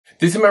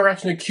This is my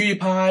reaction to Cutie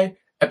Pie,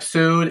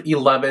 episode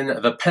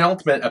 11, the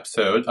penultimate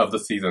episode of the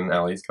season,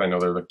 at least, because I know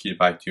there's a Cutie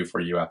Pie 2 for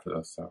you after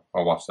this, so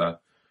I'll watch that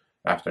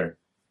after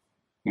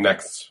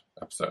next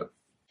episode.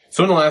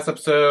 So in the last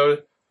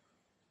episode,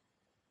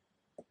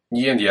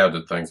 Yi and Yao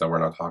did things that we're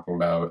not talking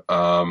about.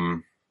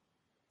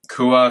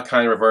 Kua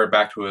kind of reverted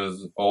back to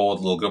his old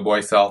little good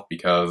boy self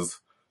because,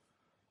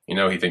 you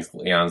know, he thinks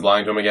Leon's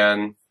lying to him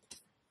again.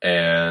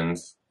 And,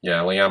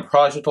 yeah, Leon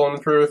probably should have told him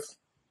the truth.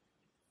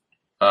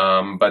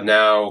 But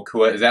now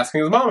Kua is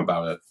asking his mom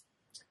about it.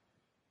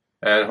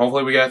 And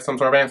hopefully we get some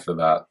sort of answer to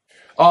that.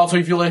 Also,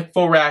 if you like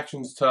full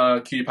reactions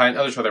to Cutie Pie and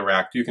other shows that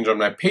react, you can join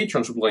my Patreon,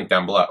 which will be linked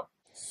down below.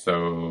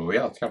 So,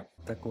 yeah, let's go.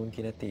 ตระกูล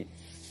กิรติ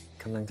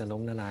กำลังจะล้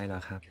มละลายเหรอ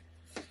ครับ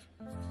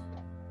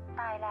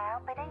ตายแล้ว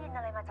ไปได้ยินอ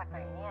ะไรมาจากไหน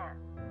เนี่ย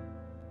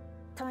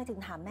ทำไมถึง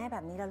ถามแม่แบ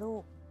บนี้ล่ะลู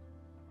ก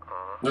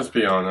Just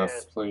be honest,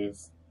 please.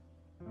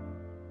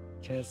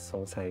 แค่ส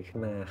งสัยขึ้น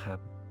มาครับ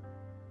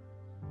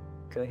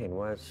ก็เห็น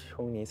ว่า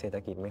ช่วงนี้เศรษฐ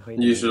กิจไม่ค่อยดี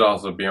You should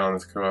also be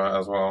honest, Kua,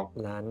 as well.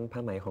 ร้านผ้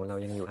าไหมของเรา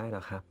ยังอยู่ได้เหร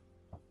อครับ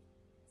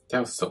That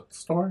was Silk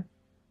Store?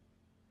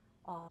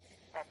 อ๋อ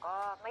แต่ก็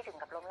ไม่ถึง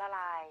กับล้มละล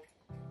าย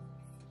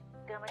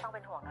เดือนไม่ต้องเ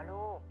ป็นห่วงนะ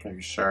ลูก Are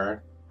you sure?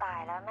 ตาย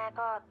แล้วแม่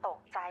ก็ตก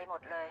ใจหม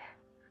ดเลย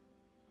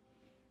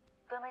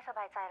เดือนไม่สบ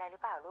ายใจอะไรหรื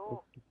อเปล่าลู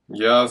ก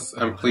Yes,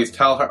 and please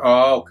tell her.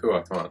 Oh, Kua,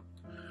 come on.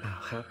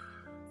 ครับ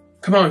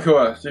Come on,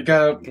 Kua. You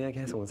gotta. แ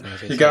ค่สงสัย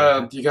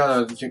You gotta.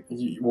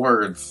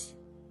 Words.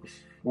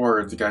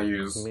 Words you gotta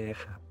use. แม่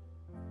ครับ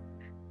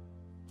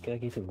ก็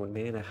คิดถึงคุณแ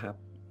ม่นะครับ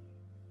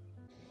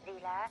ดี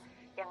แล้ว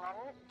อย่างนั้น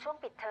ช่วง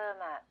ปิดเทอม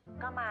อ่ะ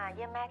ก็มาเ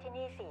ยี่ยมแม่ที่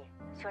นี่สิ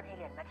ชวนให้เ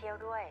หรียญมาเที่ยว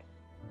ด้วย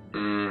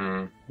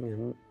งั้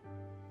น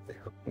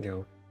เดี๋ยว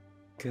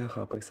ก็ข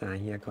อปรึกษา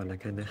เฮียก่อนละ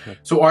กันนะครับ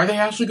So are they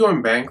actually going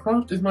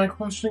bankrupt? Is my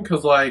question?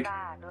 Because like,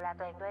 ดูแล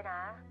ตัวเองด้วยนะ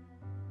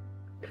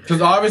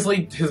because obviously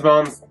his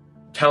mom's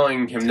telling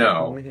him no,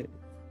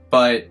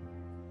 but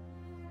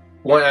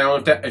one, I don't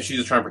know if she's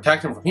just trying to protect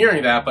him from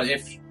hearing that, but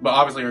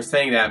obviously her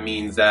saying that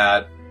means that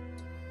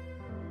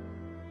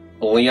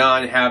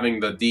Leon having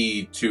the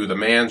deed to the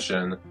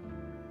mansion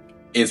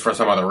is for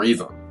some other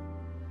reason.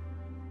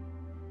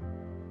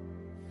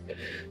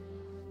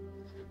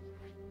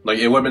 Like,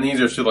 it would have been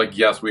easier to like,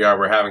 yes,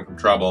 we're having some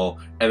trouble,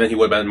 and then he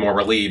would have been more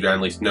relieved and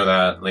at least know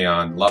that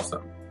Leon loves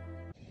him.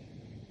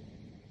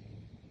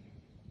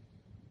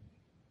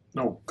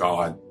 Oh,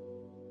 God.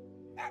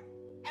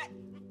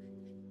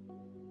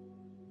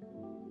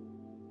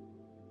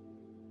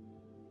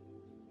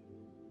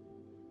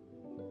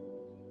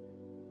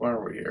 Why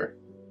are we here?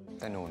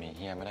 แต่หนูหนีเ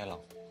ฮียไม่ได้หรอ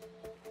ก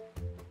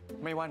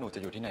ไม่ว่าหนูจะ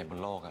อยู่ที่ไหนบน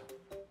โลกอะ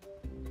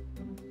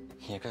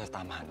เฮียก็จะต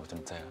ามหาหนูจ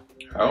นเจอ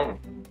Oh.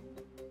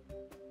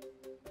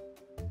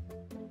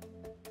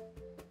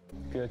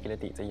 เพื่อกิร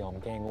ติจะยอม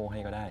แก้โง่ให้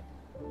ก็ได้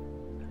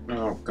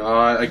Oh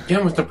God!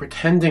 Again with the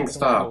pretending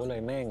stuff. เล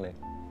ยแม่งเลย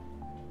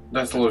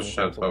That's a little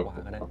shit, but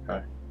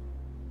okay.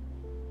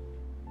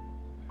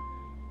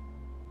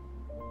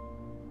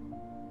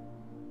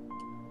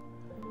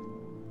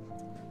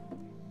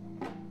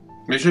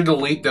 Make sure to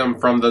delete them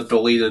from the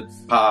deleted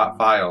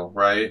file,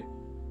 right?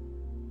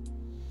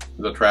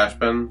 The trash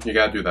bin. You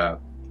gotta do that.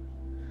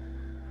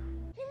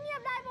 เงีย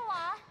บได้ปะว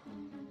ะ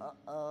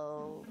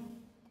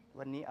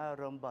วันนี้อา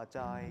รมณ์บ่จ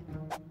อย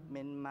เม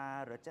นมา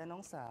เหรอจ้าน้อ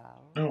งสาว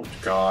Oh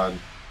God.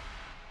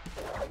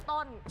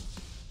 ต้น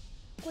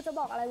กูจะบ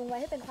อกอะไรมึงไว้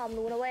ให้เป็นความ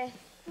รู้นะเว้ย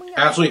มึง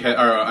Ashley hit,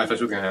 or I thought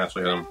she was gonna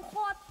Ashley hit him. โค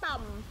ตรต่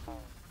ำ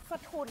สะ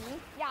ทุน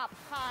หยาบ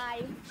คาย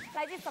ไ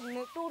ร้จิตสำ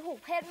นึกดูถูก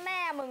เพศแม่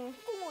มึง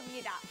กูหงุดห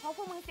งิดอ่ะเพราะพ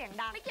วกมึงเสียง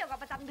ดังไม่เกี่ยวกับ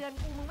ประจำเดือน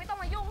กูมึงไม่ต้อง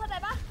มายุ่งเข้าใจ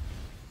ปะ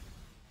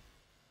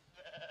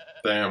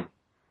Damn.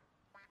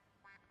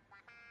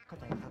 เข้า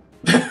ใจครับ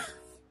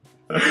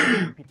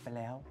ผิดไป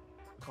แล้ว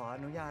ขออ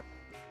นุญาต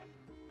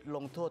ล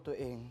งโทษตัว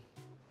เอง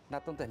นั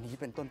บตั้งแต่นี้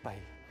เป็นต้นไป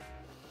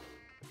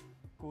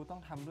กูต้อ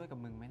งทำด้วยกับ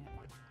มึงไหมเนี่ย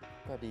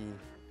ก็ดี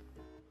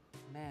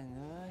แม่เ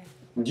อ้ย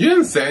You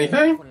didn't say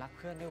anything. คนรักเ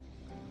พื่อนด้วย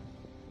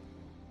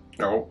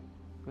No.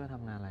 เพื่อท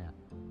ำงานอะไรอ่ะ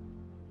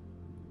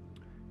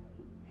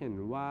เห็น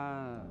ว่า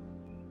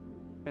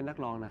เป็นนัก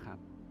ร้องนะครับ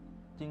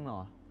จริงเหรอ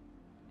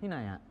ที่ไหน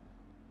อ่ะ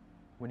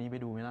วันนี้ไป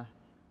ดูไหมล่ะ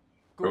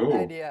กูไอ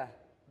เดีย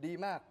ดี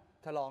มาก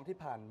ฉลองที่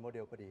ผ่านโมเด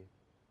ลพอดี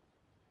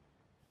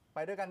ไป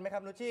ด้วยกันไหมครั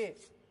บนุชชี่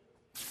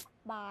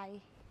บาย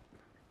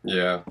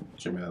Yeah,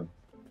 she mad.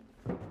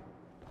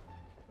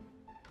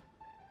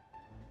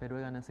 ไปด้ว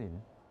ยกันนะสิน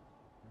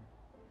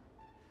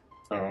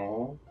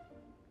Oh.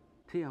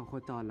 ที่เอาโค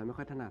จรแล้วไม่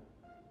ค่อยถนัด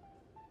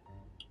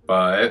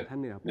But ถ้า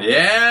เหนือ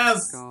yes.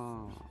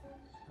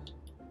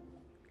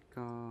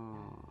 ก็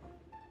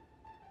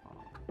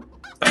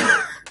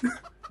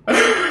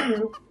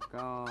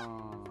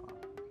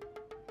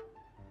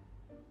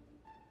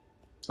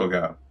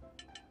Okay.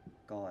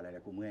 ก็อะไรน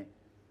ะกูเมื่อย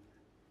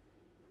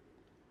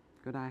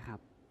ก็ได้ครับ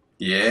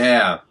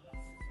Yeah.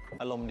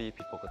 อารมณ์ดี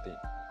ผิดปกติ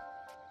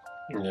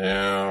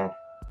Yeah.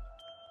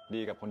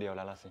 ดีกับคนเดียวแ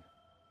ล้วล่ะสิ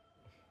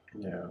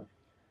Yeah.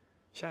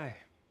 ใช่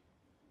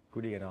กู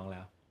ดีกับน้องแ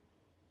ล้ว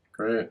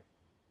Great.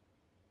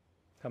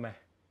 ทำไม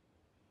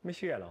ไม่เ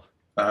ชื่อหรอ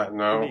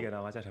No. ดีกับน้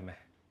องว่าจะทำไม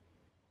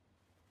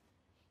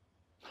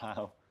เปล่า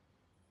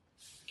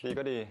ดี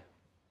ก็ดี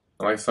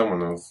I like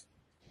someone else.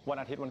 วัน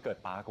อาทิตย์วันเกิด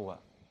ป้ากูอะ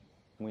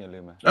มึงอย่าลื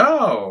มนะ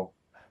Oh!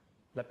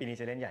 แล้วปีนี้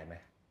จะเล่นใหญ่ไหม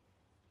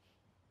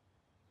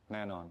แ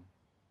น่นอน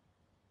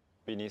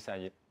ปีนี้แซ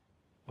ยิด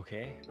โอเค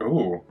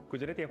Ooh. กู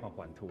จะได้เตรียมของข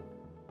วัญถูก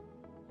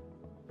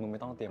มึงไม่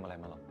ต้องเตรียมอะไร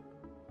มาหรอก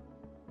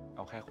เอ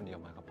าแค่คนเดียว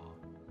มาก็พอ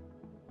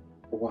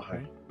Why?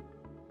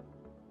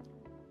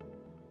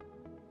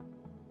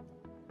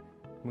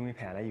 มึงมีแ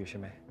ผนอะไรอยู่ใช่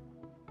ไหม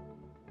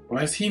Why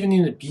does he even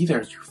need to be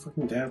there? It's your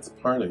fucking dad's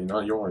party,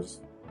 not yours.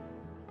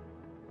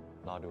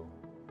 รอดู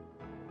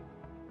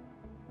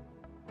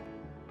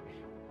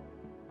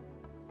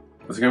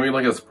Is it gonna be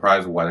like a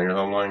surprise wedding or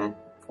something?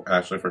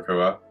 Actually, for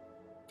Kua?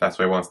 That's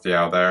why he wants to stay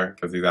out there?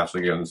 Because he's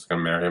actually just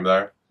gonna marry him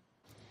there?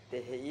 แต่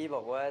เฮียบ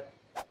อกว่า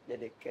อย่า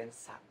ดึกเกิน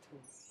3 ทุ่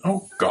ม Oh,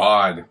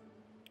 God.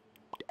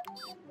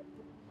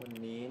 คน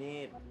นี้นี่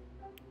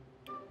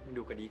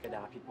ดูกระดีกระด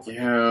าผิดปกติ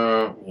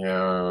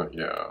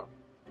Yeah.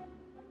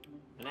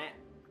 แน่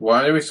Why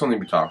do we still need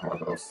to be talking about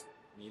this?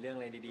 มีเรื่องอ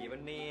ะไรดีๆวะ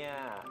เนี่ย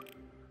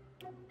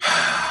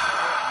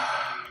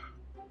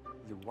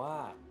หรือว่า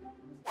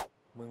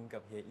มึงกั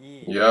บเฮียอี้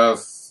Yes.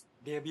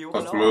 เดบิวต์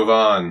Let's move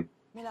on.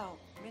 ไม่เล่า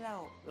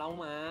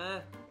มา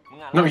มึง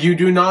อ่ะ No, you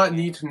do not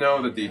need to know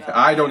the details.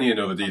 I don't need to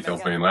know the details,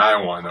 mainly. I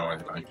don't want to know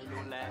anything.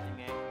 รู้แล้วยัง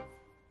ไง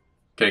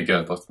Okay,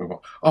 good. Let's move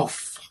on. Oh,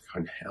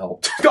 fucking hell.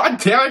 God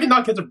damn, I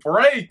cannot get a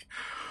break!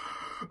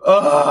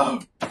 Ugh.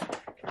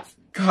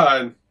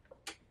 God.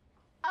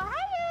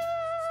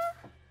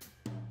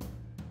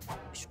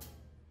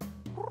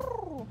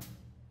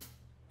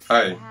 ใช่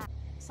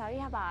Sorry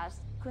ค่ะบอส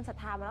คุณศรัท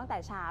ธามาตั้งแต่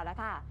เช้าแล้ว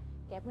ค่ะ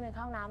แกเพิ่งเดินเ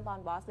ข้าห้องน้ำตอน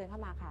บอสเดินเข้า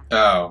มาค่ะ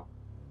Oh.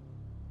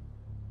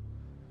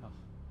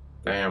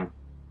 Damn.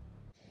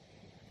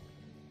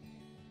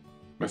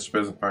 Mr.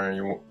 Business Partner,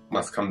 you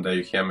must come today.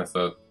 You can't miss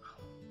it.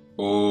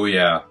 Oh,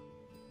 yeah.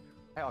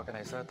 ให้ออร์แกไน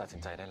เซอร์ตัดสิ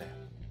นใจได้เลย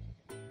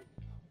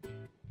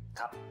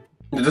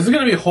This is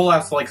gonna be a whole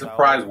ass, like,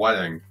 surprise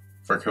wedding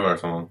for Kua or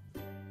someone.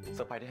 เซ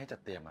อร์ไพรส์ที่ให้จัด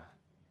เตรียมมา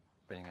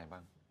เป็นยังไงบ้า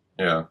ง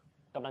Yeah.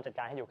 กำลังจัดก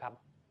ารให้อยู่ครับ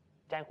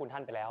แจ้งคุณท่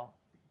านไปแล้ว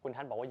คุณท่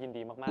านบอกว่ายิน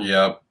ดีมาก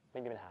Yep. ๆ ไม่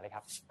มีปัญหาเลยค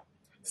รับ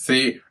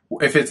See,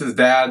 if it's his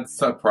dad's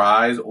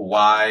surprise,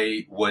 why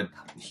would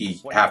he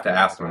have to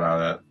ask him about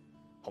it?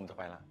 ผมจะไ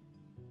ปละ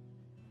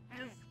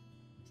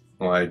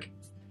Like,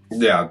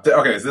 yeah.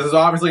 Okay, so this is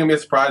obviously gonna be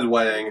a surprise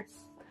wedding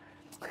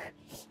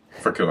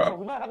for ขอบ Kua.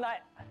 คุณมากครับนาย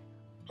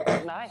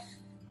นาย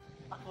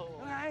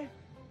ไง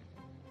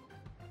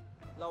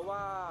เราว่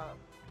า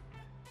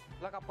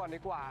เรากลับก่อนดี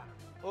กว่า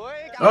เฮ้ย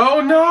Oh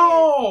no!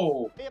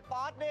 เรียบ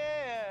ป๊อดดิ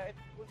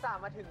อุตส่า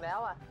ห์มาถึงแล้ว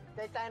อ่ะ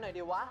ใจหน่อย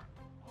ดิวะ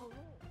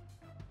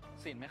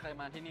สินไม่เคย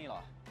มาที่นี่หร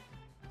อ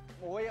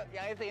โอ้ยอย่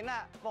างไอ้สินอ่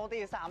ะ ปกติ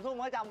3 ทุ่ม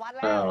ก็จำวัด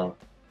แล้ว Oh.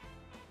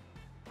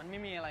 มันไม่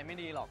มีอะไรไม่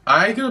ดีหรอก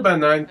I could have been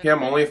 9 p.m.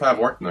 only if I have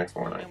work the next เ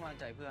รื่ morning. องมา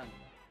ใจเพื่อน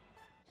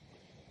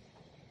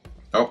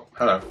Oh,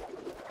 hello.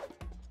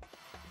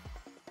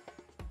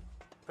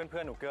 เพื่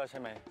อนๆหนูเกื้อใช่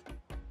ไหม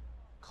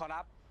ขอ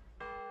รับ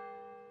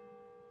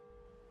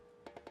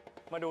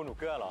มาดูหนู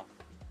เกื้อเหรอ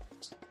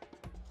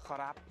ขอ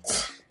รับ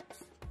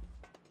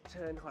เ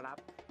ชิญขอรับ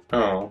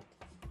Oh.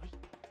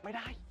 ไม่ไ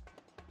ด้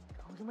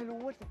เขาจะไม่รู้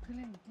ว่าเพื่อนเ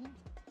ล่นอย่างนี้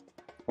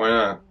Why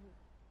not?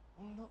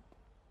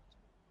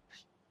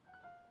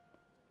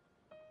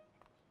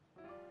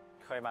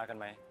 เคยมากัน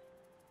ไหม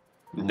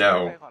No.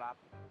 ไม่ขอรับ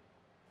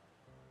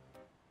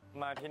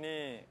มาที่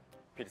นี่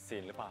ผิดศี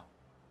ลหรือเปล่า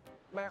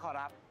ไม่ขอ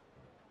รับ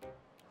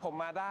ผม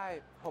มาได้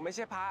ผมไม่ใ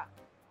ช่พระ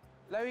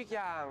แล้วอีกอ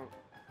ย่าง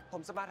ผ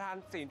มสมาทาน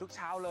ศีลทุกเ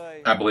ช้าเลย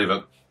I believe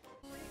it.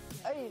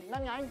 เอ้ย นั่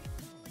นไง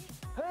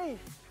เฮ้ย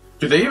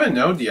Do they even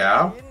know Diao?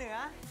 เหนือ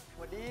ส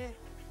วัสดี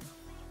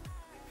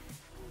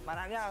มา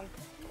นานยัง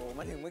โอ้ม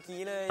าถึงเมื่อกี้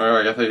เลย Oh,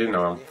 I guess I didn't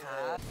know ส him. วัสดีค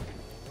รับ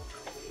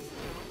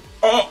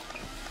Oh!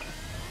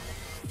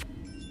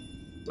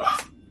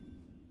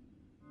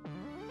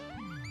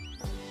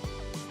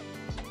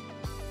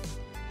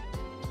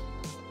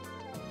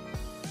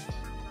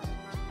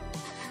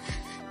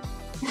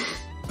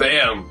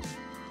 Damn.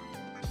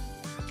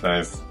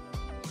 Nice.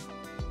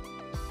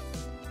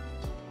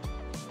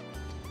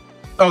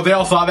 Oh, they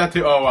all saw that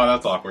too? Oh, wow,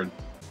 that's awkward.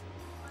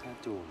 ถ้า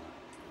จูบ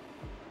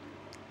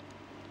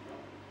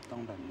ต้อ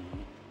งแบบนี้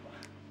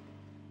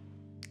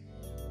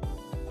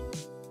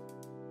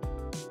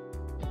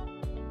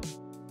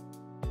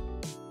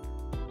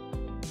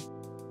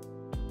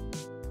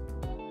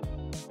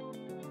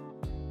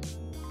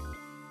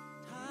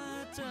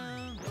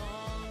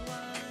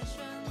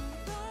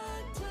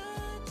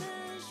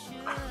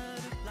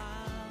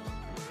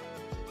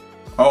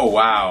Oh,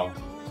 wow.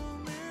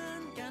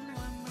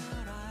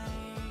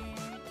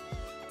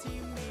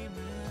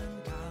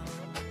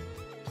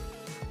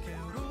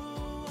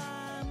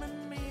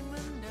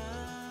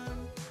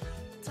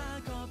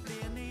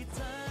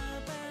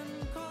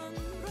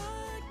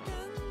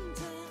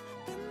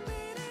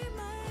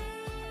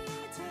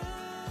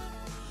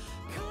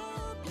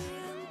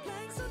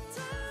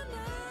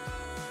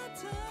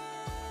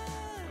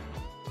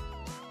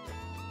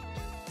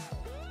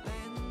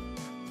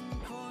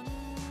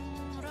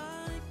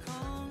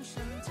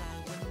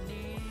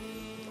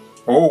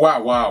 Oh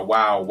wow, wow,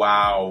 wow,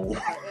 wow.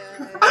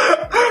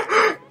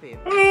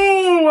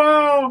 Oh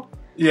wow.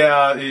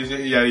 Yeah,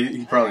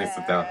 he probably needs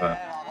to sit down for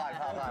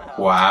that.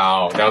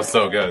 Wow, that was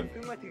so good.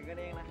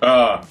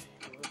 Oh,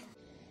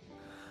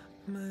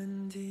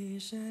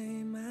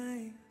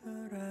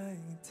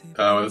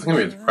 this is gonna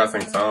be a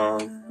depressing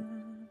song.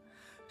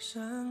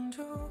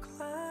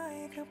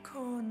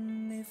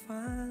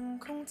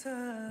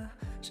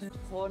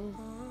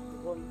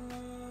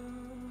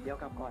 เดี๋ยว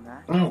กลับก่อนนะ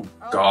Oh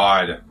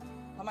God.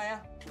 ทำไมอะ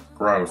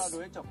Gross. เราดู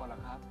ให้จบก่อนเหรอ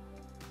ครับ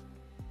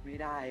ไม่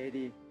ได้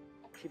ดิ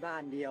ที่บ้า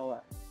นเดียวอ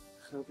ะ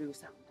เคอร์ฟิว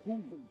3 ทุ่ม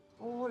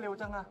โอ้เร็ว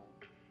จังอะ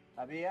ส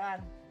วัสดีอัน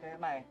เจอกัน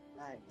ใหม่ไ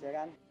ด้เจอ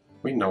กัน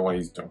We know what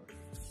he's doing.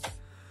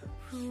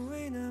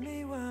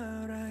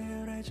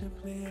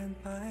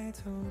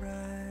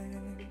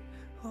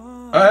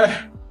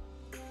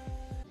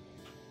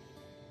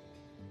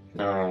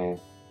 No.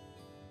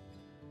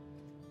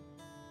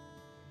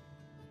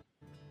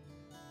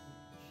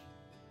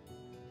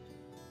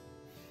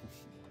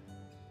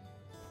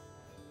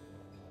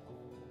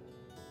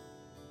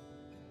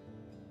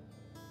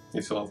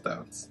 He still has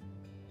doubts.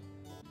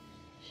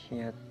 เฮี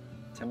ย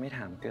จะไม่ถ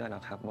ามเกื้อหร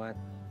อครับว่า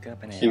เกื้อไ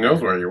ปไหน He knows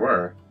where you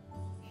were.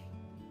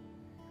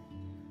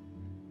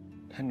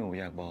 ถ้าหนู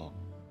อยากบอก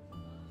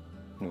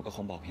หนูก็ค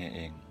งบอกเฮียเ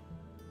อง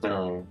No.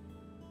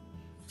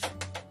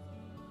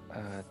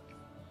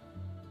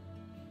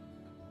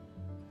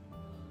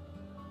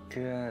 เ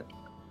กื้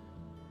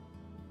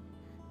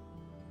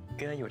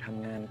ออยู่ท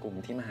ำงานกลุ่ม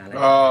ที่มหาลัย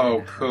Oh,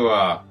 cool.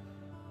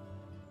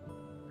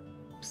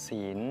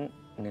 ศีล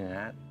เหนือ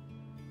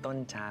ต้น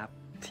จับ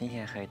ที่เฮี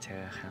ยเคยเจ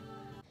อครับ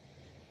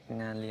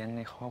งานเลี้ยงใ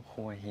นครอบค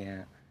รัวเฮีย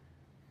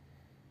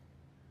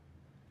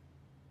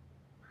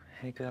ใ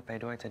ห้เกื้อไป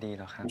ด้วยจะดี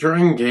หรอครับ You're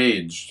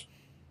engaged.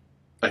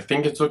 I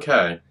think it's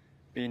okay.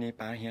 ปีนี้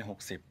ป้าเฮีย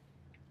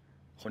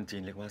60 คนจี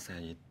นเรียกว่าไซ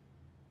ยิด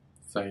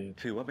Sayid.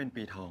 ถือว่าเป็น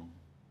ปีทอง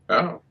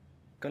Oh.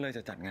 ก็เลยจ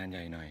ะจัดงานให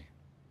ญ่หน่อย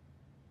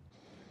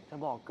จะ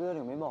บอกเกื้อห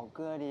รือไม่บอกเ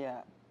กื้อดีอ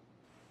ะ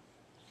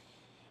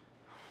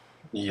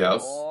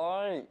Yes. โอ้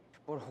ย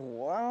ปวดหั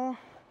ว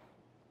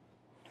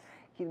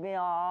คิดไม่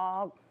ออ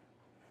ก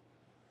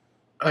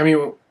I mean,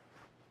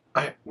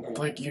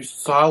 like you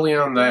saw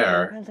Leon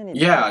there.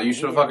 Yeah, you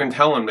should fucking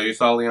tell him that you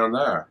saw Leon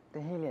there. แต่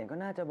เฮียเหรียญก็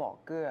น่าจะบอก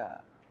เกื้อ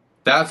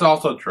That's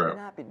also ไม่ true.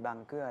 น่าปิดบัง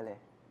เกื้อเลย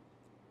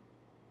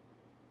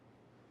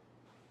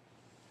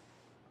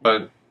But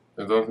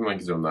it doesn't seem like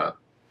he's doing that.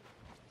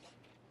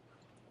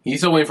 He's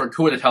still waiting for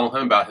Cutie to tell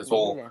him about his เฮีย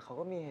whole เหรียญเขา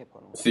ก็มีเหตุผ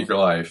ลของเขา secret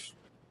life.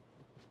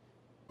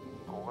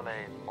 กูก็เลย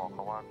บอกเข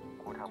าว่า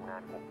กูทำงา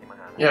นกลุ่มที่ม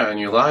หาลัย Yeah, and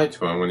you lied to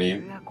him when he. เ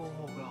กื้อโกห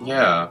กเหรอ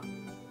Yeah.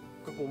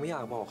 ก็กูไม่อย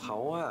ากบอกเขา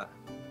อะ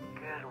เ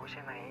กื้อรู้ใ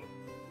ช่ไหม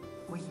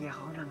ว่าเฮียเข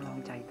ากำลังลอง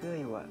ใจเกื้อ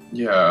อยู่อะ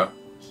Yeah.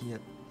 เ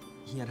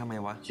ฮียทำไม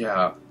วะ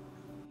Yeah.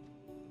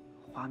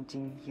 ความจริ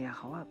งเฮียเ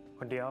ขาอะ ค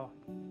นเดียว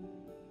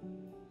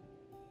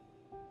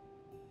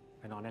ไ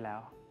ปนอนได้แล้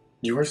ว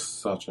You are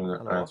such an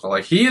asshole.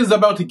 Like, he is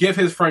about to give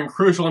his friend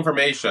crucial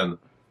information.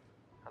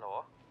 ฮัลโหล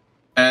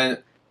And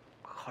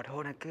ขอโท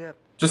ษนะเกื้อ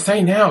just say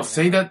now.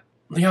 Say that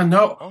Leon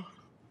know.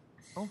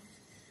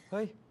 เ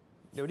ฮ้ย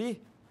เดี๋ยวดิ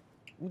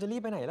มึงจะรี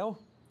บไปไหนแล้ว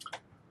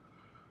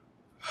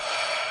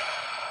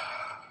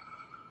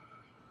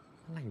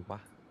อะไรวะ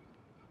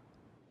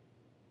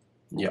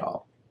Y'all.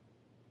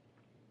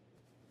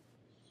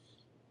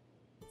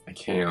 I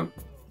can't.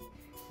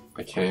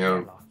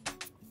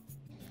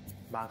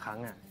 บางครั้ง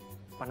อ่ะ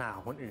ปัญหาข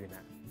องคนอื่น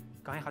อ่ะ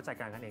ก็ให้เขาจัด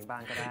การกันเองบ้า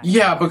งก็ได้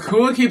Yeah, but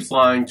Kua keeps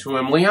lying to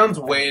him. Leon's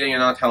waiting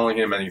and not telling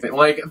him anything.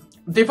 Like,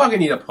 they fucking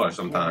need a push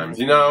sometimes,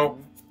 you know?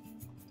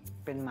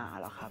 เป็นหมา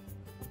เหรอครับ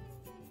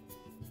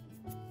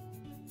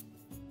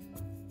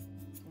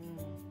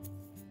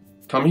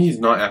Tell me he's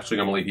not actually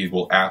gonna believe he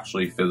will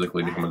actually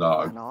physically become a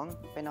dog. น้อง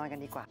ไปนอนกัน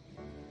ดีกว่า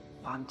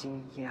ความจริง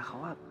เฮียเขา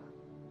อะ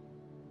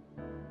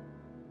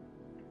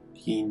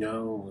He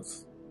knows.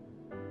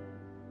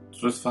 So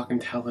just fucking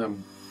tell him.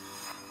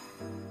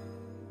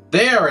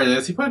 There it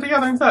is. He put it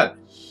together instead.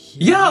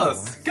 Yes!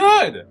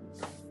 Good!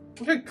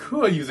 Look at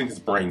Kua using his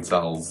brain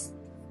cells.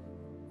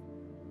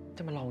 จ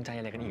ะมาลองใจ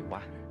อะไรกันอีกว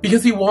ะ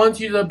Because he wants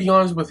you to be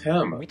honest with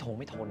him. ไม่ท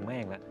นแม่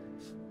งละ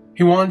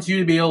He wants you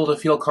to be able to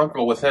feel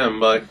comfortable with him,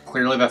 but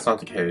clearly that's not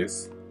the case.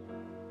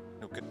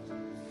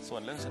 ส่ว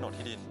นเรื่องโฉนด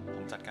ที่ดินผ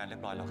มจัดการเรีย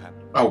บร้อยแล้วครับ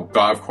Oh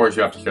god, of course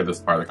you have to hear this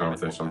part of the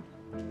conversation.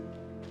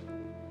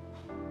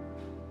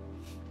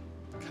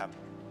 ครับ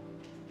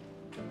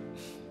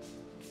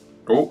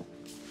Oh.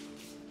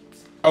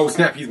 Oh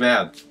snap, he's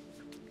mad.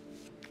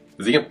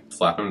 Is he gonna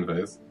slap him in the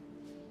face?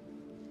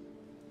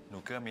 หนู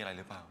เกื้อมีอะไรห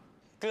รือเปล่า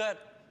เกื้อ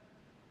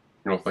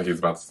You look like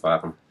he's about to slap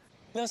him.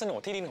 เรื่องโฉนด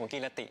ที่ดินของกี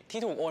รติที่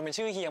ถูกโอนเป็น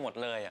ชื่อเฮียหมด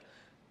เลยอ่ะ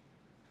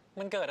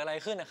มันเกิดอะไร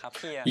ขึ้นนะครับ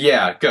เฮีย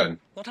Yeah, good.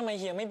 แล้วทำไม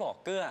เฮียไม่บอก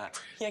เกื้อ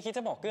เฮียคิดจ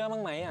ะบอกเกื้อบ้า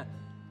งไหมอ่ะ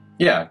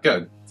Yeah,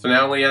 good. So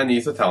now Leon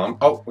needs to tell him.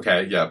 Oh, okay,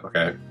 yeah,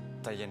 okay.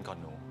 ใจเย็นก่อน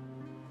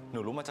หนู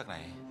รู้มาจากไหน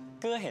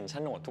เกื้อเห็นโฉ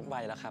นดทุกใบ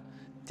แล้วครับ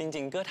จ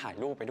ริงๆเกื้อถ่าย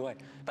รูปไปด้วย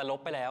แต่ลบ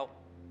ไปแล้ว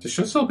It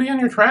should still be in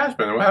your trash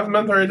bin. We haven't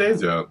been 30 days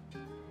yet.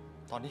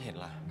 ตอนที่เห็น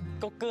ล่ะ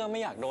ก็เกื้อไม่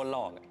อยากโดนหล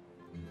อก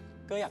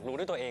เกื้ออยากรู้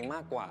ด้วยตัวเองม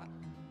ากกว่า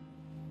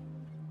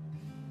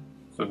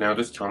So now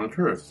just tell him the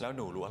truth. แล้วห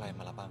นูรู้อะไรม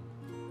าละบ้าง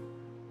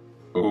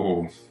Ooh.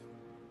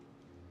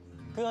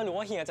 เกื้อรู้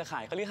ว่าเฮียจะขา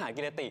ยคฤหาสน์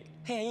กิรติ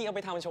ให้เฮียเอาไ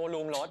ปทำโชว์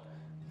รูมรถ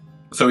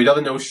So he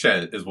doesn't know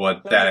shit, is what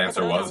that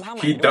answer was.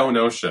 He don't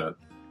know shit.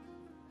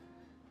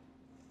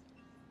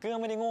 เกื้อ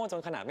ไม่ได้โง่จ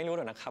นขนาดไม่รู้ห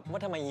รอกนะครับว่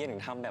าทำไมเฮียถึ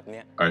งทำแบบเ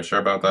นี้ย Are you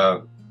sure about that?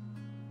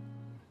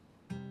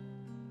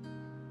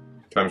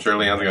 I'm sure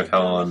Leon's gonna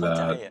tell him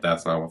that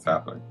that's not what's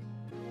happening.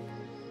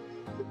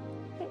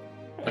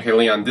 Okay,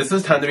 Leon, this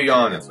is time to be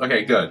honest.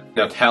 Okay, good.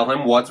 Now tell him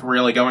what's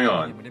really going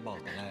on.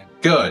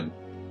 Good.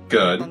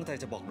 Good.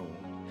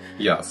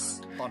 Yes.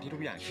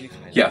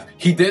 Yes,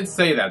 he did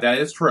say that. That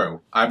is true.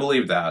 I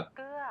believe that.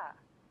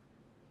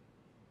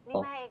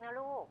 Oh.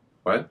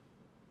 What?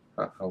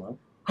 Hello?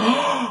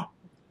 Oh.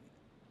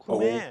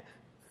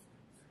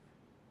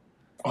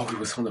 Oh, he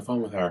was on the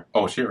phone with her.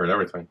 Oh, she heard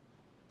everything.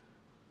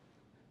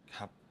 ค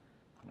รับ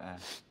คุณอา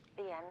เห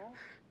รียญ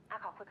อา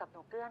ขอคุยกับห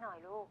นูเกื้อหน่อย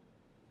ลูก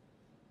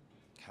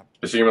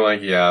She gonna be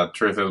like, yeah,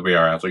 truth is we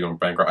are actually going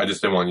bankrupt. I just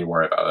didn't want you to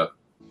worry about it.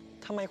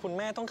 ทำไมคุณแ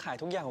ม่ต้องขาย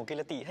ทุกอย่างของกิ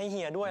รติให้เ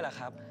ฮียด้วยล่ะ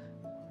ครับ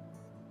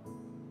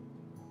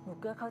หนู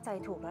เกื้อเข้าใจ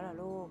ถูกแล้วล่ะ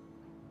ลูก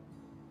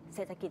เศ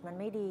รษฐกิจมัน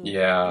ไม่ดี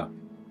Yeah.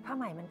 ผ้าไ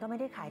หมมันก็ไม่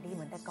ได้ขายดีเห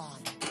มือนแต่ก่อน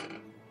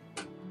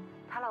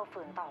ถ้าเรา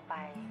ฝืนต่อไป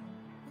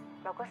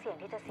เราก็เสี่ยง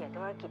ที่จะเสีย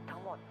ธุรกิจทั้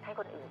งหมดให้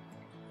คนอื่น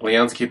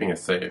Leon's keeping it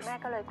safe. แม่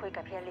ก็เลยคุย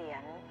กับเฮียเหรีย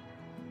ญ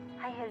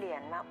ให้เฮียเหรีย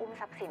ญมาอุ้ม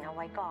ทรัพย์สินเอาไ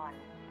ว้ก่อน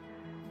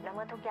แล้วเ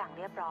มื่อทุกอย่างเ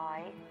รียบร้อย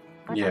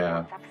ก็จะโอ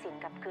นทรัพย์สิน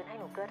กลับคืนให้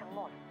หนูเกื้อทั้งห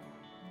มด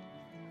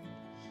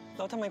แ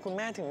ล้วทำไมคุณแ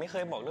ม่ถึงไม่เค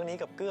ยบอกเรื่องนี้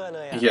กับเกื้อเล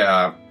ยอะ Yeah,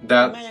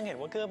 แม่ยังเห็น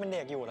ว่าเกื้อเป็นเ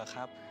ด็กอยู่เหรอค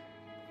รับ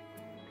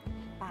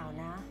เปล่า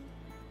นะ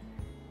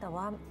แต่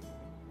ว่า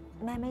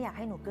แม่ไม่อยากใ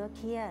ห้หนูเกื้อเ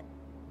ครียด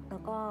แล้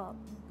วก็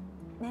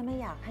แม่ไม่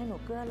อยากให้หนู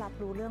เกื้อรับ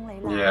รู้เรื่องร้าย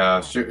ๆ Yeah,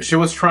 she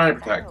was trying to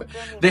protect it.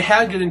 They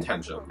had good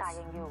intentions.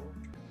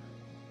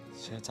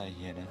 เชื่อใจเ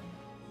ฮียนะ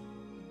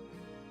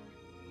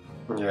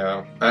Yeah,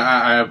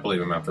 I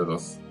believe him after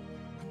this.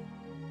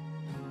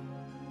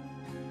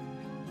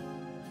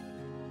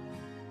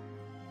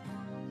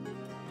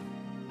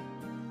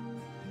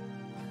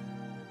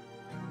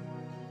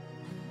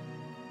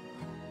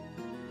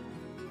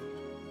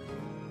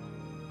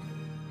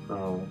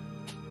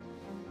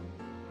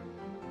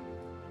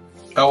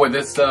 Oh, with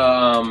this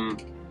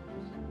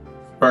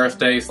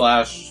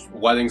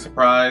birthday/wedding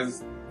surprise.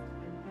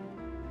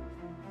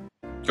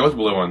 Go with the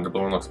blue one. The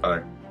blue one looks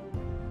better.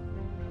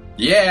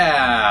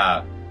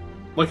 Yeah!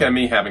 Look at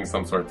me having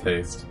some sort of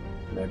taste.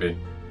 Maybe.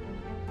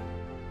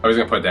 I was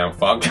gonna put down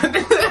fuck.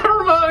 Never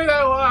mind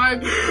that line!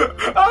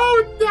 Oh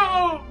no!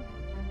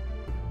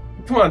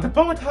 Come on, the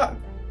bow tie.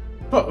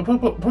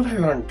 Bow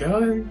ties aren't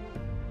good.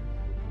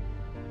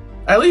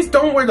 At least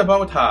don't wear the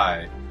bow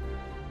tie.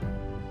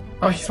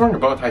 Oh, he's wearing a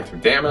bow tie too,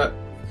 damn it.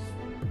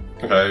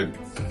 Okay,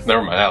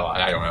 never mind that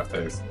line. I don't have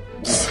taste.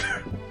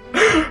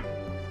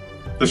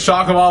 The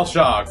shock of all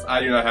shocks, I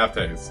do not have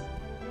taste.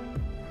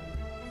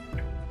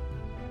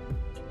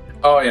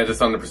 Oh yeah, just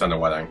 100% a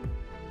wedding.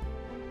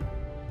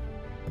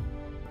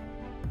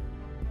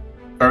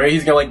 Or maybe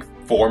he's gonna like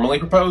formally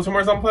propose to him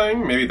or something?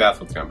 Maybe that's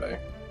what's gonna be.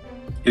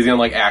 He's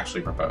gonna like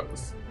actually propose.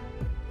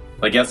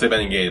 Like yes, they've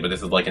been engaged, but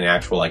this is like an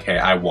actual like, hey,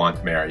 I want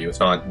to marry you. It's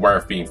not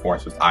worth being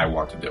forced, it's I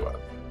want to do it.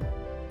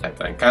 Type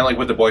thing. Kind of like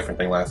with the boyfriend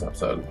thing last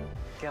episode.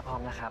 เกื้อพร้อ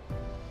มนะครับ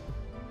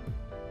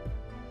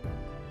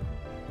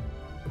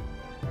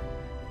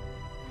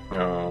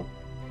Oh.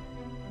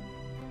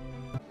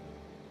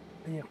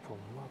 เรียกผม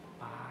ว่า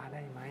ป้าไ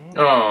ด้ไหม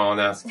Oh,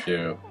 that's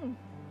cute.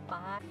 ป้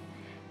า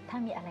ถ้า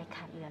มีอะไรข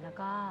าดเหลือแล้ว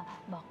ก็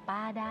บอกป้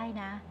าได้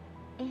นะ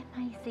เอ๊ะไ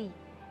ม่สิ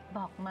บ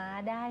อกม้า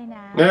ได้น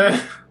ะ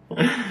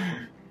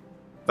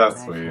That's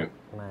sweet.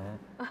 มา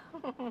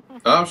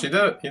Oh, she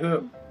did. He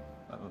did.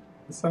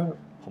 What's that?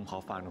 ผมขอ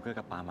ฝากหนูเกื้อ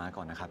กับปาม้า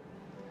ก่อนนะครับ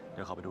เ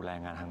ดี๋ยวเขาไปดูแล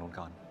งานทางนู้น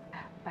ก่อน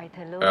ไปเถ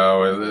อะลูก Oh,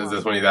 is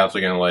this when he's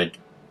actually gonna like?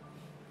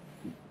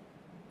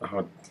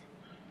 Oh,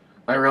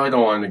 I really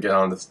don't want him to get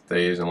on the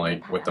stage and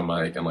like with the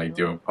mic and like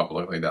do it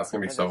publicly. That's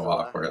gonna be so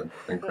awkward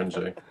and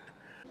cringy.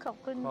 ขอบ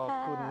คุณ ขอบ ค่ะ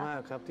คุณมาก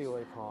ครับที่อ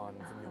วยพร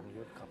คุณยง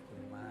ยุทธขอบคุ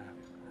ณมาก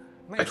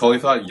I totally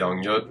thought Young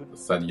Yud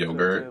said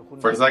yogurt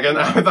for a second.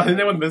 I thought his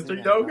name was Mr.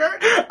 Yogurt.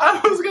 I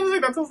was gonna say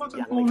that's such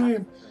a cool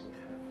name.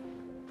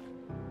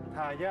 ท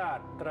ายาท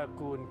ตระ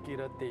กูลกิ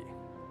รติ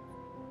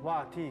ว่า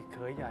ที่เข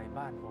ยใหญ่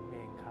บ้านผมเอ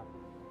งครับ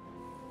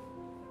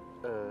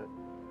แ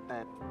ต่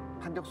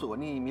ท่านเจ้าสัว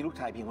นี่มีลูก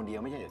ชายเพียงคนเดีย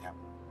วไม่ใช่เหรอครับ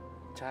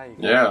ใช่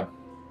Yeah.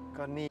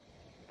 ก็นี่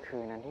คื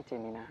นนั้นที่เจ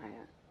มินาหาย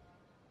อะ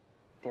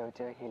เดี๋ยวเจ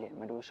อฮีเลียน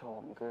มาดูโชว์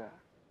ของเกื้อ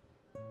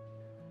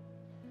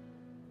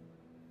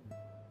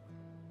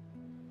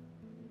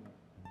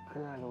เ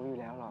พื่อรู้อยู่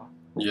แล้วเหรอ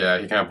Yeah,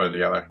 he can't put it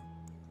together.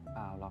 เป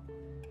ล่าหรอก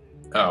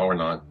Oh, we're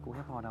not. กูแ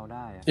ค่พอเดาไ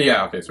ด้อะ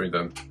Yeah, okay, so we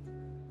did.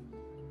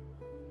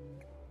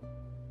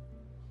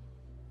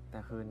 แต่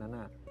คืนนั้นอ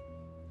ะ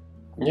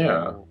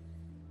Yeah.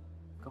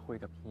 ก็คุย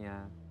กับเฮีย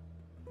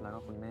แล้วก็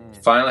คุณแม่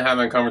Finally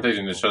having a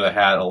conversation that should have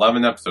had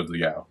 11 episodes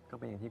ago. ก็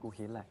เป็นอย่างที่กู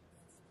คิดแหละ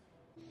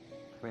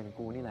เป็น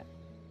กูนี่แหละ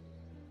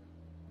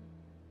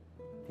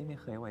ที่ไม่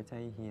เคยไว้ใจ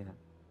เฮีย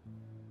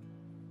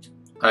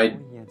I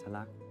เฮียจะ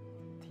รัก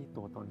ที่ ที่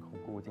ตัวตนของ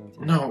กูจริง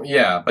No,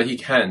 yeah, but he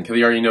can, because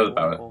he already knows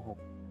about it. โกหก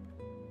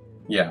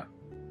Yeah,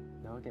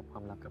 แล้วก็เก็บควา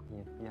มลับกับเฮี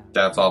ยทุกอย่าง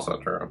that's also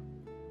true.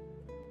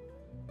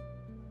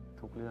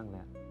 ทุกเรื่องแหล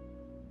ะ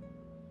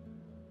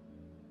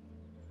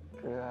เ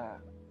พื่อ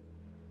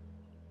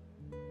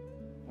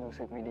รู้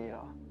สึกไม่ดีหร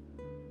อ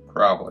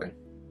Probably.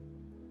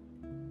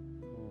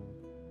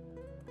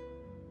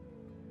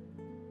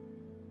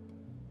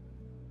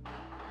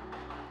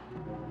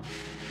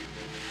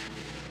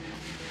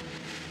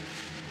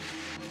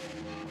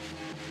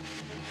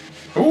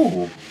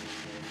 Ooh.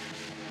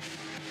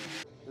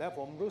 และผ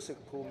มรู้สึก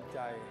ภูมิใจ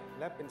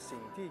และเป็นสิ่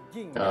งที่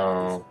ยิ่งใหญ่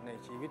ที่สุดใน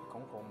ชีวิตขอ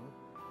งผม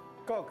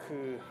ก็คื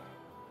อ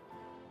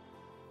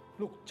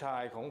ลูกชา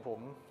ยของผม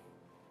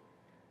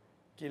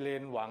กิเล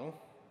นหวัง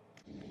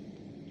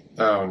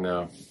Oh no.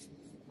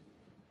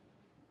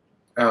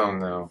 Oh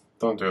no.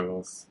 Don't do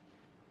this.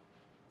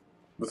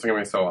 This is gonna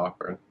be so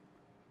awkward.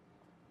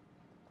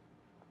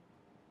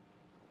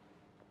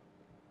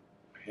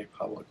 I hate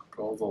public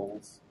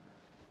proposals.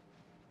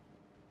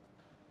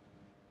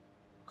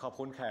 ขอบ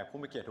คุณแขกผู้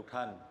มีเกียรติทุก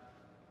ท่าน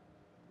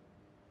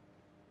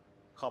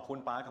ขอบคุณ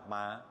ป้ากับ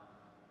ม้า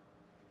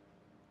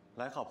แ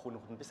ละขอบคุณ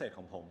คนพิเศษข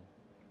องผม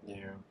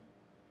Yeah.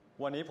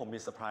 วันนี้ผมมี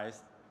เซอร์ไพร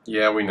ส์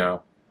Yeah, we know.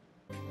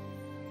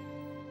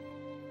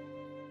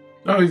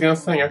 Oh, he's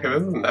gonna sing. Okay,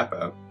 this isn't that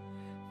bad.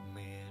 เ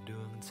มื่อด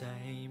วงใจ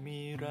มี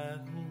รั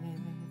ก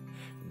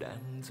ดั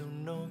งเจ้า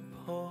นก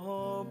พ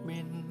บ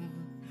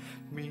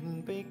บิน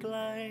ไปไกล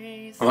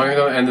As long as I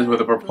don't end this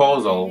with a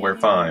proposal,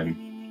 we're fine.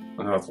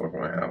 That's what's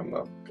going to happen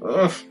though.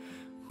 Ugh.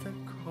 สัก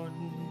คน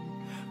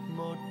หม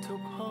ดทุ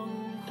กห้อง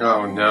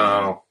Oh no.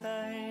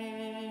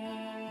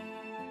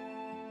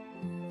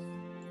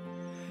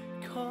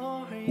 ขอ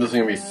ให้ This is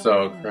gonna be so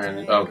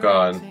cringe. Oh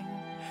god.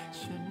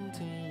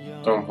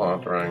 Don't pull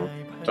out the ring.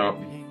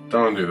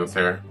 Don't do this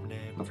here.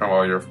 In front of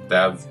all your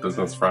dad's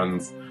business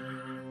friends.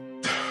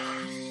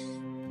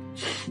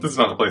 This is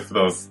not the place for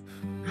this.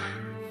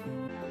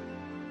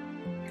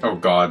 Oh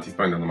god, he's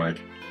putting down the mic.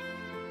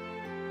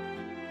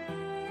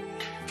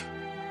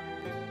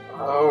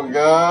 Oh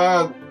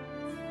god.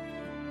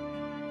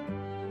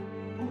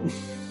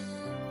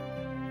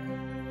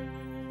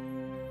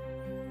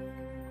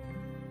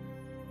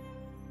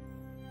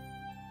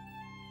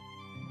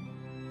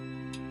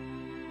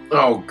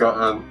 Oh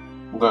god.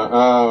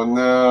 Oh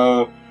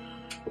no.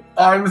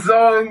 I'm so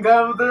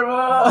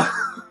uncomfortable.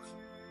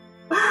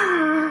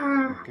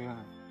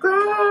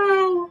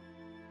 No.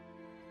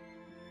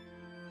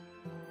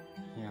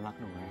 เฮียรัก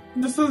หนูไง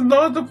This is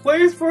not the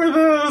place for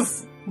this.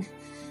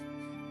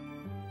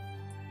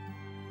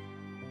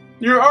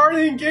 You're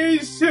already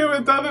engaged too.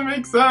 It doesn't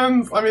make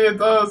sense. I mean, it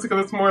does because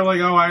it's more like,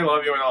 oh, I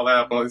love you and all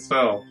that, but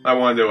still, I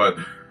want to do it.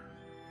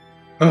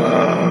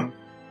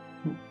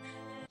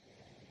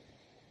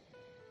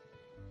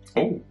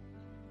 Oh,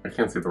 I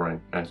can't see the ring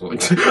actually.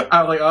 I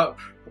was like, oh,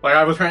 like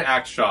I was trying to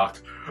act shocked.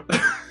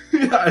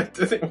 Yeah, it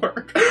didn't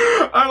work.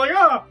 I'm like,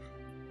 oh.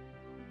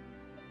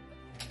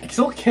 I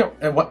still can't.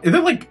 And what is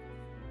it like?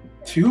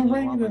 2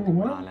 rings and มา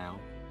what? แล้ว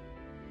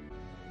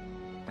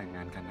แต่งง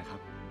านกันนะครับ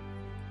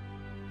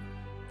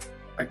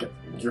I get,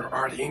 you're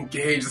already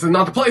engaged. This is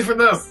not the place for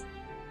this.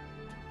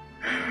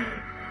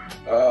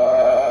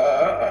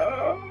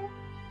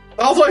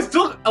 Also, I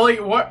still like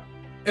what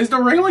is the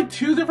ring like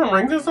 2 different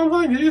rings or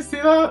something? Did you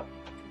see that?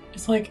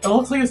 It's like it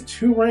looks like it's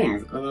 2 rings,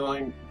 and they're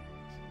like.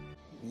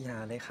 อย่า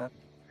เลยครับ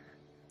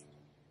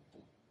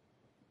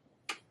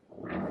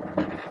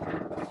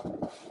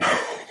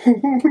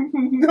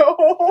No.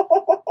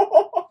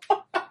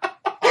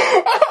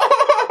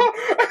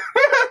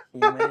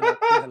 ยังไม่ได้รัก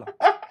เพื่อนหรอก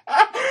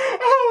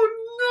Oh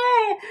no!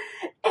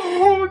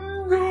 Oh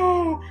no!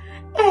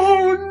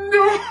 Oh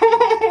no!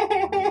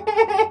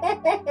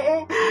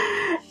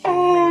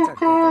 Oh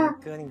god!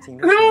 เกินจริง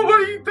ๆ No,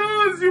 but he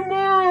does, you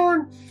moron!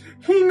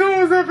 He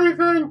knows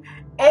everything!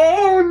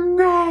 Oh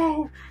no!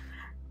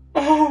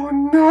 Oh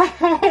no!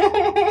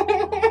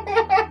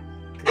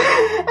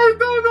 I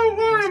don't know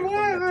why I'm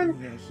laughing!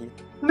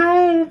 No,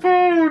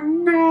 oh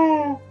no!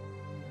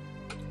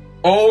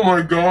 Oh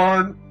my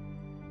god!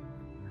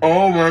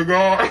 Oh my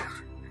god!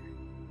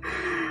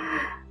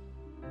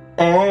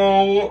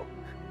 Oh!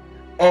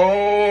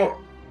 Oh!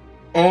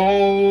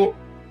 Oh!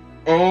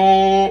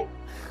 Oh!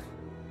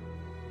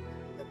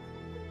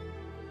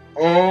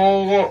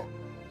 Oh!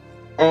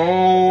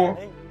 Oh!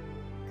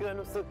 เกิน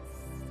รู้สึก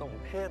สม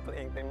เพศตัวเอ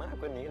งไปมาก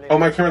กว่านี้เลย Oh,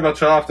 my camera's about to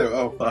shut off too.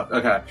 Oh, fuck.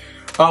 Okay.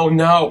 Oh,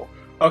 no.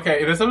 Okay,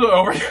 if this is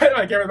over yet,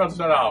 my camera's about to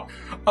shut off.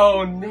 Oh,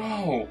 no.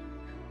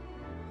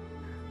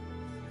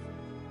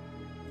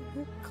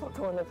 ขอโท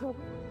ษนะครับ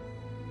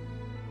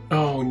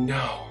Oh,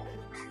 no.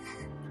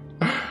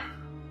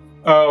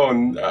 Oh,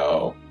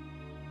 no.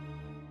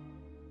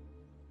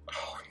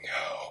 Oh,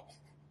 no.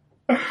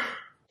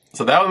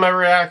 So that was my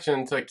reaction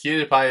to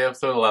Cutie Pie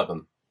episode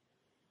 11.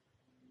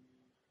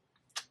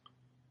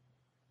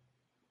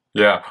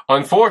 Yeah,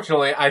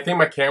 unfortunately, I think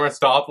my camera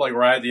stopped like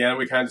right at the end.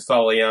 We kind of just saw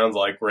Leon's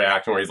like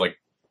reaction where he's like,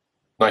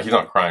 he's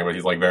not crying, but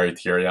he's like very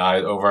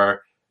teary-eyed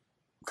over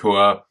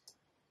Kua.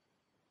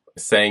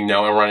 saying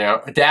no and running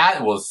out.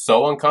 That was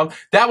so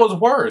uncomfortable. That was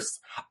worse.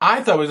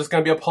 I thought it was just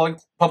going to be a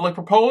public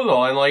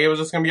proposal and like it was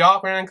just going to be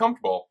awkward and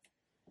uncomfortable.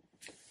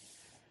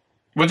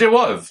 Which it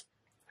was.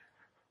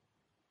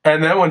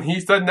 And then when he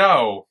said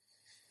no,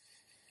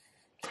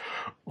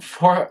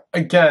 for,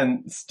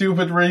 again,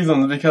 stupid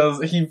reasons,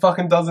 because he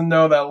fucking doesn't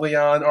know that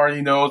Leon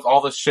already knows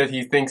all the shit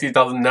he thinks he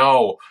doesn't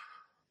know.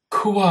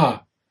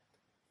 Kua,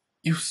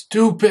 you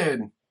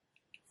stupid.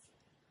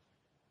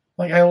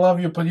 Like, I love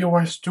you, but you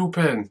are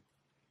stupid.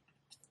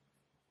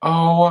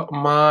 Oh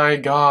my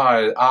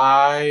god.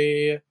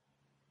 Oh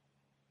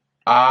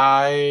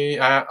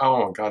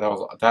my god,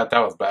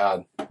 that was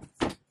bad.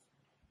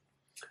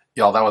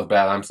 Y'all, that was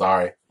bad. I'm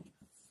sorry.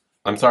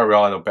 I'm sorry we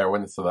all had to bear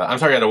witness to that. I'm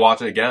sorry you had to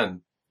watch it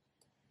again.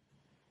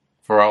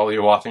 For all of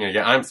you watching it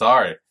again, I'm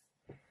sorry.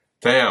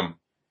 Damn.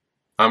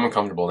 I'm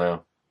uncomfortable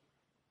now.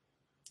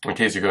 In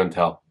case you couldn't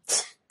tell.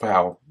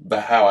 How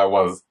I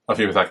was a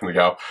few seconds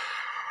ago.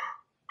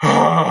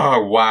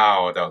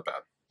 Wow, that was bad.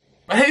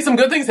 But hey, some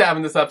good things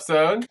happened this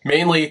episode.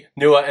 Mainly,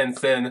 Nua and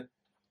Sin,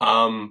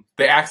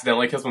 they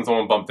accidentally kissed when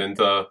someone bumped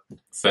into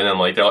Sin, and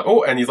like, they're like,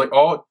 oh, and he's like,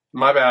 oh,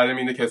 my bad, I didn't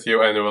mean to kiss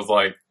you, and it was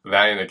like,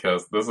 that ain't a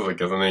kiss, this is a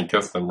kiss, and then he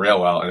kissed him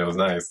real well, and it was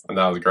nice, and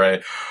that was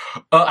great.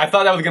 I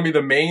thought that was gonna be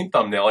the main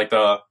thumbnail, like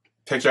the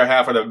picture I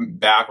have for the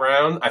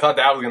background, I thought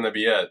that was gonna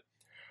be it.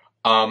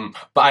 But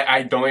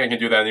I don't think I can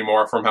do that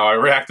anymore from how I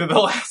reacted to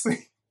the last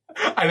scene.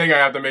 I think I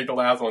have to make the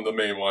last one the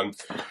main one.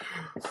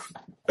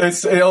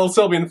 It'll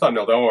still be in the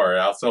thumbnail, don't worry.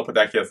 I'll still put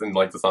that kiss in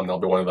like the thumbnail,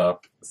 be one of the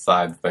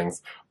side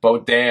things.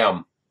 But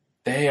damn.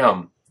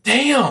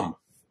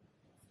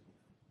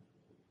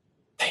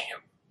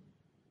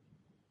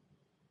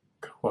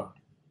 Cool.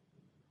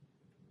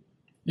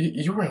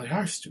 You really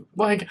are stupid.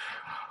 Like,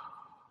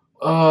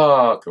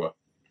 cool.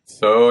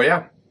 So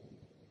yeah.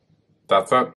 That's it.